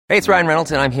Hey, it's Ryan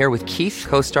Reynolds, and I'm here with Keith,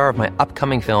 co-star of my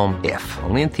upcoming film, If,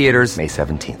 only in theaters May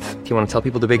 17th. Do you want to tell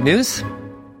people the big news?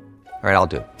 All right, I'll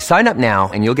do it. Sign up now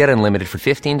and you'll get unlimited for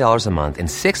 $15 a month and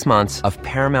 6 months of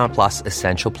Paramount Plus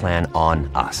Essential Plan on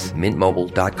us.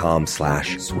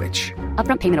 MintMobile.com/switch.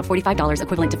 Upfront payment of $45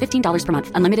 equivalent to $15 per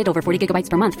month. Unlimited over 40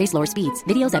 gigabytes per month. Face lower speeds.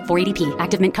 Videos at 480p.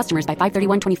 Active Mint customers by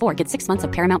 531.24 get 6 months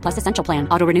of Paramount Plus Essential Plan.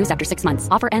 Auto renews after 6 months.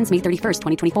 Offer ends May 31st,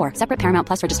 2024. Separate Paramount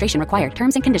Plus registration required.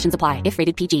 Terms and conditions apply if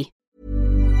rated PG.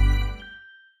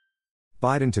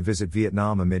 Biden to visit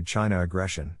Vietnam amid China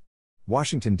aggression.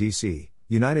 Washington, D.C.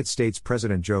 United States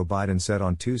President Joe Biden said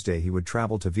on Tuesday he would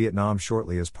travel to Vietnam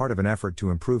shortly as part of an effort to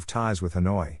improve ties with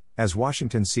Hanoi, as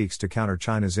Washington seeks to counter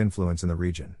China's influence in the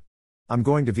region. "I'm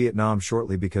going to Vietnam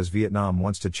shortly because Vietnam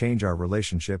wants to change our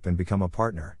relationship and become a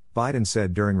partner," Biden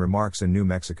said during remarks in New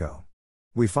Mexico.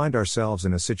 "We find ourselves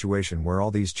in a situation where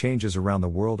all these changes around the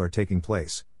world are taking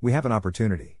place. We have an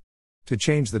opportunity to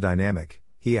change the dynamic,"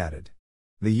 he added.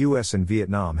 The U.S. and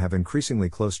Vietnam have increasingly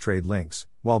close trade links,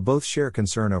 while both share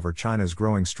concern over China's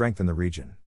growing strength in the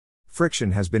region.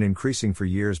 Friction has been increasing for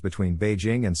years between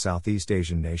Beijing and Southeast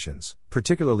Asian nations,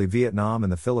 particularly Vietnam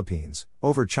and the Philippines,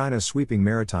 over China's sweeping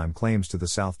maritime claims to the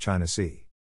South China Sea.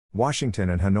 Washington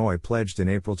and Hanoi pledged in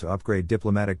April to upgrade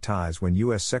diplomatic ties when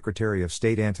U.S. Secretary of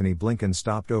State Antony Blinken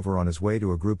stopped over on his way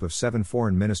to a group of 7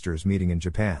 foreign ministers meeting in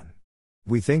Japan.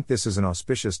 "We think this is an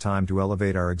auspicious time to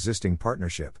elevate our existing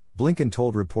partnership," Blinken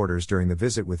told reporters during the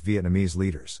visit with Vietnamese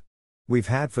leaders. "We've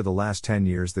had for the last 10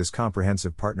 years this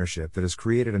comprehensive partnership that has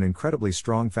created an incredibly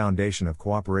strong foundation of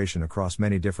cooperation across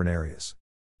many different areas.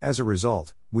 As a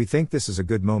result, we think this is a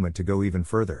good moment to go even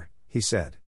further," he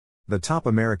said. The top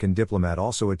American diplomat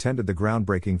also attended the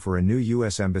groundbreaking for a new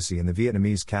U.S. embassy in the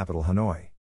Vietnamese capital Hanoi.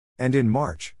 And in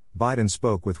March, Biden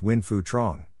spoke with Nguyen Phu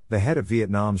Trong, the head of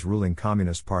Vietnam's ruling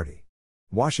Communist Party.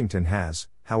 Washington has,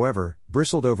 however,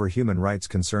 bristled over human rights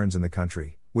concerns in the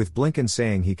country, with Blinken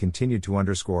saying he continued to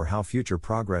underscore how future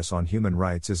progress on human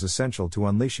rights is essential to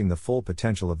unleashing the full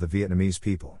potential of the Vietnamese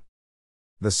people.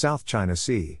 The South China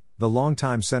Sea, the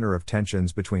longtime center of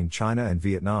tensions between China and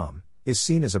Vietnam, is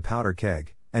seen as a powder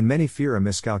keg, and many fear a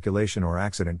miscalculation or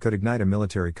accident could ignite a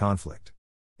military conflict.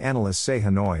 Analysts say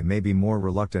Hanoi may be more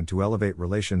reluctant to elevate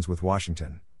relations with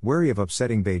Washington, wary of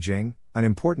upsetting Beijing, an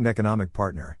important economic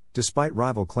partner, despite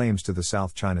rival claims to the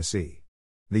South China Sea.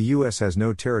 The U.S. has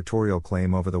no territorial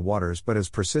claim over the waters but has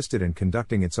persisted in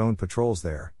conducting its own patrols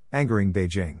there, angering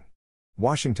Beijing.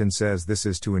 Washington says this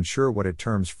is to ensure what it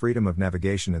terms freedom of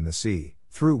navigation in the sea,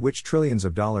 through which trillions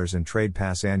of dollars in trade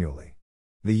pass annually.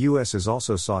 The U.S. has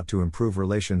also sought to improve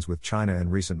relations with China in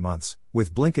recent months,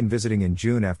 with Blinken visiting in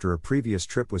June after a previous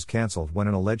trip was cancelled when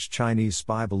an alleged Chinese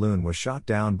spy balloon was shot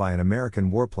down by an American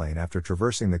warplane after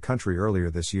traversing the country earlier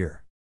this year.